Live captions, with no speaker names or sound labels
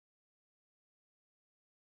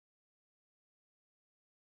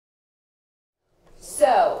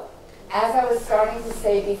So, as I was starting to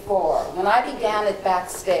say before, when I began at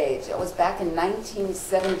Backstage, it was back in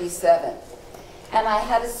 1977, and I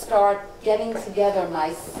had to start getting together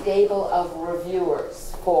my stable of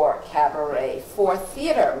reviewers for Cabaret, for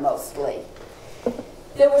theater mostly.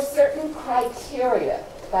 There were certain criteria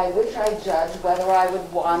by which I judged whether I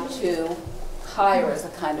would want to hire is a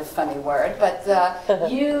kind of funny word, but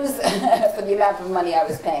use for the amount of money I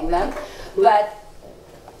was paying them, but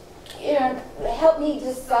help me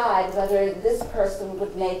decide whether this person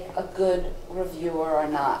would make a good reviewer or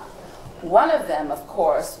not. One of them, of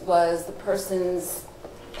course, was the person's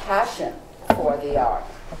passion for the art.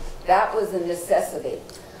 That was a necessity.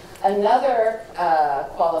 Another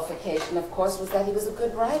qualification, of course, was that he was a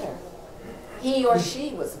good writer. He or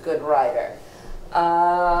she was a good writer.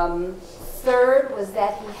 Third was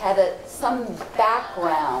that he had some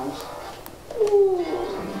background. Ooh.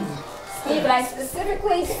 Stephen, I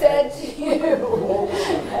specifically said to you,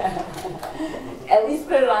 at least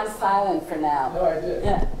put it on silent for now. No, I did.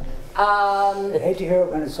 Yeah. I hate to hear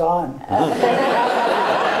it when it's on.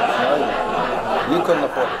 You couldn't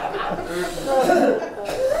afford it.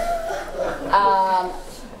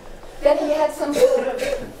 That he had some sort of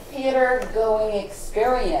theater-going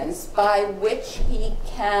experience by which he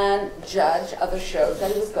can judge other shows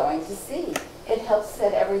that he was going to see. It helps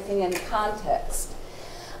set everything in context.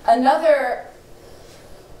 Another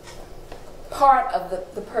part of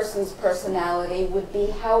the person's personality would be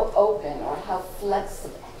how open or how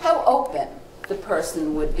flexible, how open the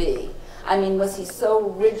person would be. I mean, was he so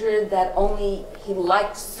rigid that only he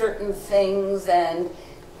liked certain things and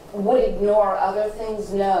would ignore other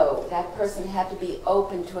things? No, that person had to be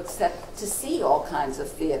open to accept, to see all kinds of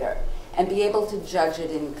theater and be able to judge it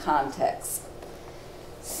in context.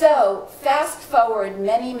 So, fast forward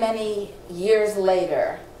many, many years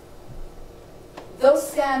later, those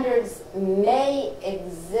standards may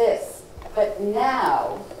exist, but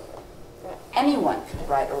now anyone can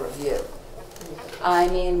write a review. I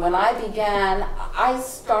mean, when I began, I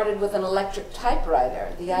started with an electric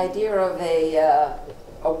typewriter. The idea of a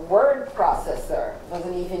word processor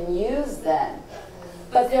wasn't even used then.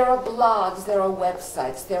 But there are blogs, there are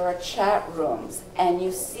websites, there are chat rooms, and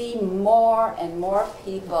you see more and more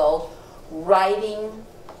people writing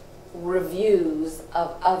reviews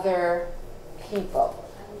of other people.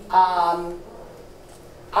 I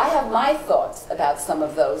have my thoughts about some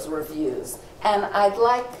of those reviews, and I'd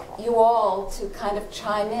like you all to kind of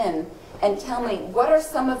chime in and tell me what are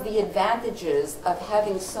some of the advantages of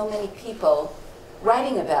having so many people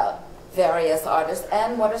writing about various artists,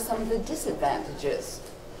 and what are some of the disadvantages?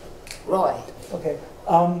 Roy. Okay.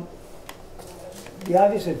 The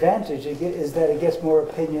obvious advantage is that it gets more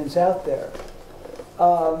opinions out there.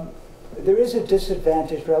 There is a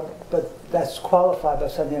disadvantage, but that's qualified by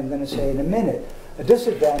something I'm going to say in a minute. A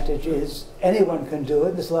disadvantage is anyone can do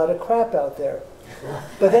it. There's a lot of crap out there.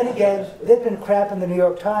 But then again, there's been crap in the New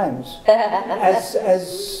York Times.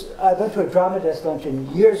 As I went to a drama desk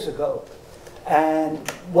luncheon years ago, and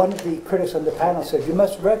one of the critics on the panel said, "You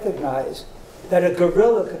must recognize that a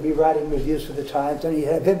gorilla could be writing reviews for the Times and he'd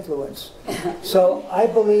have influence." So I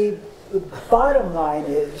believe the bottom line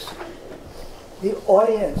is the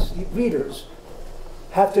audience, the readers,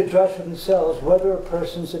 have to judge for themselves whether a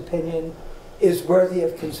person's opinion is worthy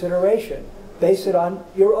of consideration. Base it on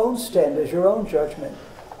your own standards, your own judgment.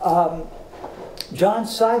 John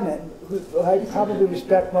Simon, who I probably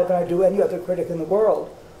respect more than I do any other critic in the world,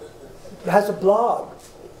 has a blog.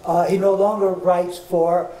 He no longer writes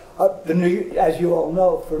for as you all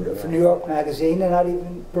know, for New York Magazine, and not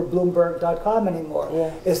even for Bloomberg.com anymore.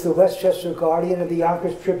 Yeah. It's the Westchester Guardian and the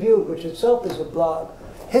Yonkers Tribune, which itself is a blog.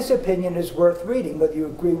 His opinion is worth reading, whether you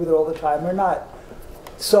agree with it all the time or not.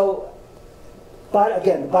 So, but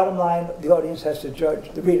again, the bottom line, the audience has to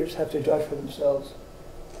judge, the readers have to judge for themselves.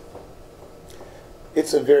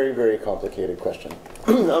 It's a very, very complicated question.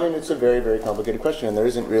 I mean, it's a very, very complicated question, and there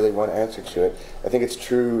isn't really one answer to it. I think it's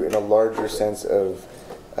true in a larger sense of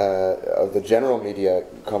the general media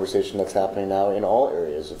conversation that's happening now in all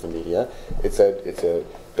areas of the media. It's a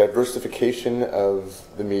diversification of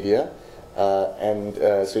the media, and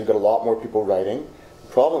so you've got a lot more people writing.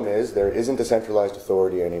 The problem is there isn't a centralized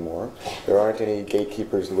authority anymore. There aren't any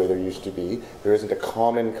gatekeepers the way there used to be. There isn't a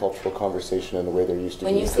common cultural conversation in the way there used to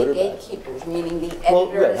be. When you say gatekeepers, meaning the editors?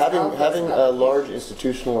 Well, right, having large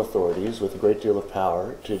institutional authorities with a great deal of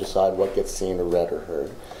power to decide what gets seen or read or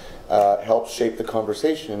heard helps shape the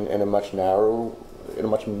conversation in a much narrower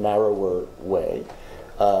way.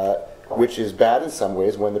 which is bad in some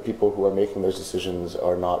ways when the people who are making those decisions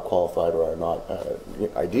are not qualified or are not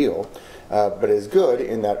ideal, but is good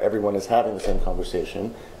in that everyone is having the same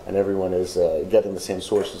conversation and everyone is getting the same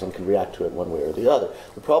sources and can react to it one way or the other.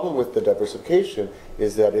 The problem with the diversification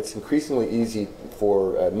is that it's increasingly easy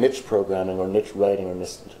for niche programming or niche writing or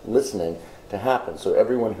niche listening to happen. So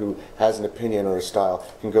everyone who has an opinion or a style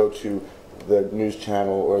can go to the news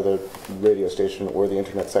channel or the radio station or the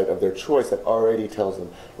internet site of their choice that already tells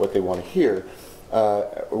them what they want to hear,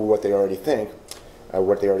 or what they already think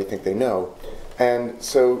they know. And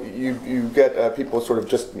so you get people sort of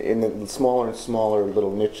just in the smaller and smaller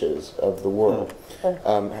little niches of the world,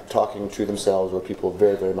 talking to themselves or people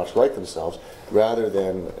very, very much like themselves, rather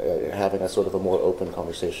than having a sort of a more open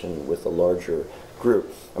conversation with a larger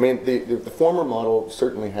group. I mean, the former model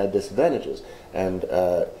certainly had disadvantages, and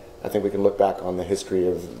I think we can look back on the history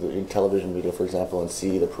of the television media, for example, and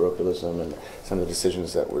see the parochialism and some of the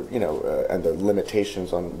decisions that were, and the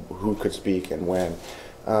limitations on who could speak and when.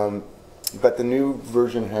 But the new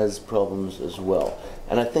version has problems as well.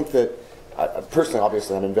 And I think that, personally,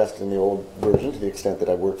 obviously, I'm invested in the old version to the extent that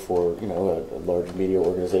I work for, a large media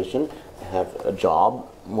organization. I have a job,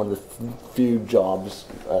 one of the few jobs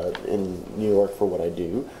in New York for what I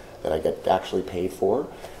do that I get actually paid for.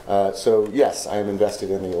 So yes, I am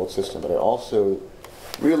invested in the old system, but I also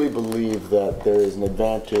really believe that there is an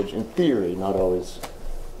advantage in theory, not always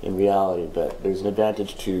in reality, but there's an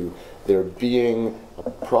advantage to there being a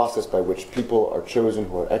process by which people are chosen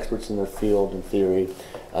who are experts in their field in theory,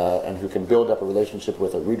 and who can build up a relationship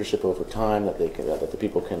with a readership over time, that the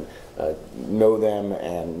people can know them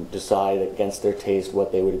and decide against their taste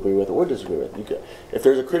what they would agree with or disagree with. If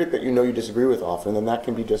there's a critic that you disagree with often, then that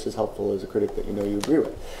can be just as helpful as a critic that you agree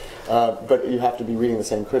with. But you have to be reading the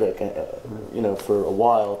same critic, for a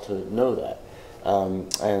while to know that,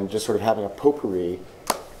 and just sort of having a potpourri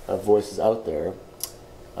of voices out there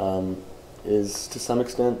is to some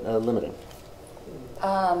extent limiting.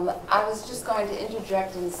 I was just going to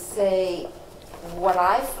interject and say what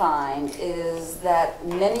I find is that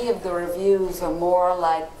many of the reviews are more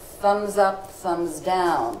like thumbs up, thumbs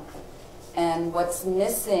down. And what's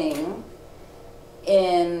missing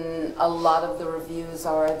in a lot of the reviews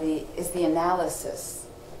is the analysis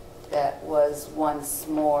that was once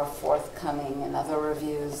more forthcoming in other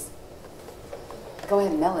reviews. Go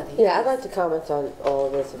ahead, Melody. Yeah, I'd like to comment on all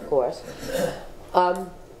of this, of course.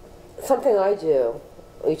 Something I do,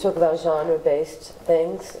 we talk about genre-based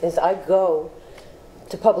things, is I go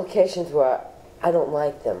to publications where I don't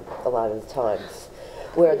like them a lot of the times.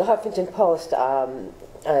 Where the Huffington Post,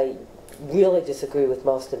 I really disagree with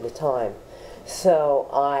most of the time. So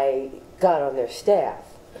I got on their staff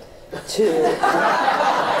to...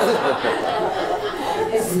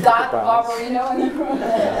 Is Scott Barbarino in the room?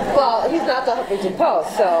 Well, he's not the Huffington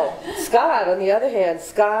Post. So Scott, on the other hand,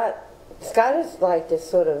 Scott is like this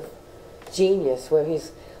sort of genius where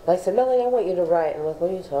he's like, said, Melanie, I want you to write. And I'm like,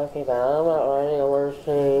 what are you talking about? I'm not writing, I want to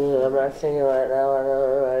sing, I'm not singing right now, I don't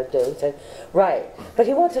know what to do. He said, right. But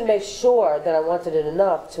he wanted to make sure that I wanted it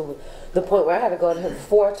enough to the point where I had to go to him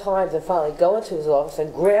 4 times and finally go into his office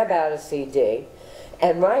and grab out a CD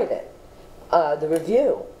and write it, the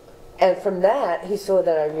review. And from that, he saw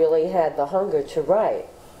that I really had the hunger to write.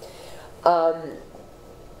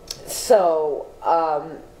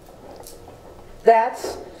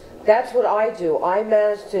 That's what I do. I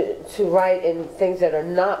manage to write in things that are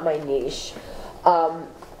not my niche,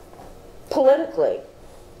 politically.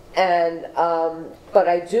 And, but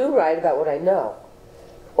I do write about what I know,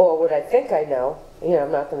 or what I think I know.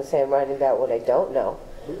 I'm not going to say I'm writing about what I don't know.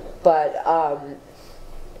 But,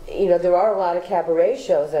 there are a lot of cabaret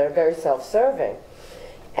shows that are very self-serving.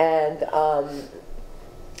 And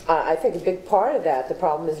I think a big part of that, the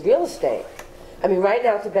problem is real estate. I mean, right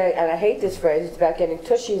now, and I hate this phrase, it's about getting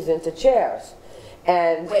tushies into chairs.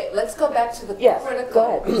 And wait, let's go back to the critical,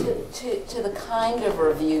 go ahead. to the kind of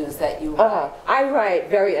reviews that you write. I write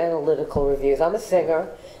very analytical reviews. I'm a singer,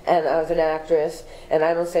 and I was an actress, and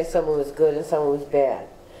I don't say someone was good and someone was bad.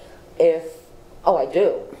 I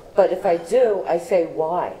do. But if I do, I say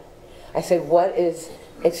why. I say what is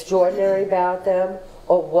extraordinary about them,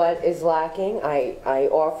 or what is lacking. I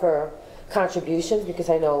offer contributions because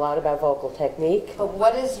I know a lot about vocal technique. But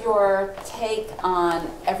what is your take on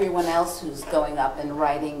everyone else who's going up and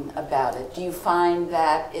writing about it? Do you find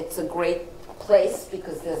that it's a great place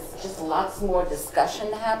because there's just lots more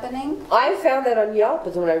discussion happening? I found that on Yelp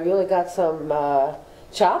is when I really got some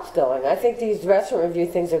chops going. I think these restaurant review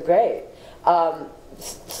things are great. Of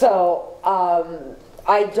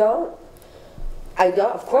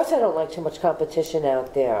course I don't like too much competition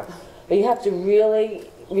out there. But you have to really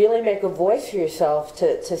really make a voice for yourself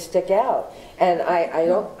to stick out. And I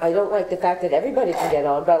don't like the fact that everybody can get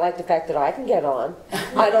on, but I like the fact that I can get on.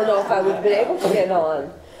 I don't know if I would have been able to get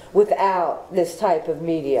on without this type of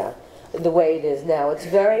media the way it is now. It's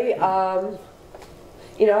very,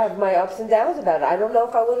 you know, I have my ups and downs about it. I don't know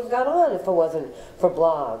if I would have got on if it wasn't for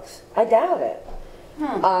blogs. I doubt it.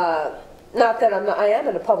 Not that I am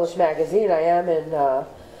in a published magazine. I am in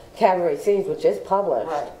Cabaret Scenes, which is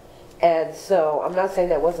published. Right. And so I'm not saying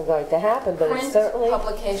that wasn't going to happen, but Print it's certainly...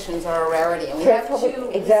 publications are a rarity. And we Print have two,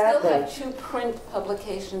 exactly. we still have 2 print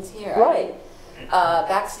publications here. Right.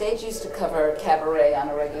 Backstage used to cover Cabaret on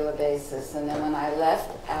a regular basis, and then when I left,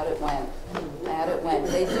 out it went. Out it went.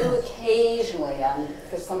 They do occasionally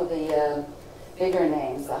for some of the bigger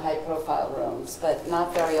names, the high-profile rooms, but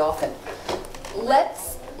not very often.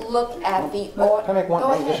 Let's look at the... Can I make one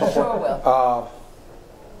additional point? Sure, Will.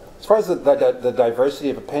 As far as the diversity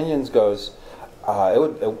of opinions goes,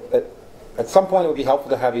 at some point it would be helpful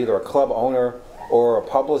to have either a club owner or a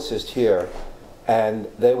publicist here, and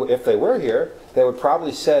if they were here, they would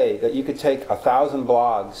probably say that you could take 1,000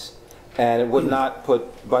 blogs and it would not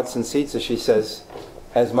put butts in seats, as she says,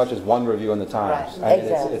 as much as one review in the Times. Right. I mean,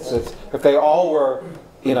 Exactly. if they all were,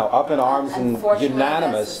 you know, up in arms and Unfortunately,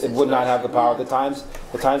 unanimous, that's it the would not have the power. situation,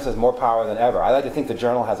 The Times has more power than ever. I like to think the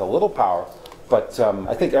Journal has a little power, but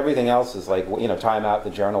I think everything else is like, you know, Time Out,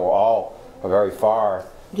 the Journal, all are very far.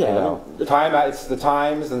 Yeah, You know, the Time Out, it's the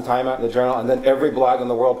Times and Time Out and the Journal, and then every blog in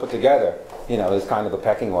the world put together, you know, is kind of the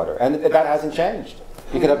pecking order, and that hasn't changed.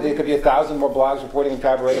 You could have, there could be 1,000 more blogs reporting in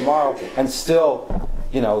Cabaret tomorrow, and still,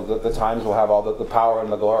 you know, the Times will have all the power and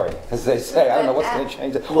the glory, as they say. I don't know what's going to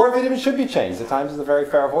change it, or if it even should be changed. The Times is a very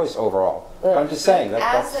fair voice overall. But I'm just saying that.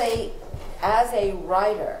 As a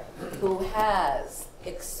writer who has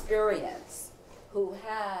experience, who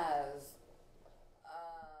has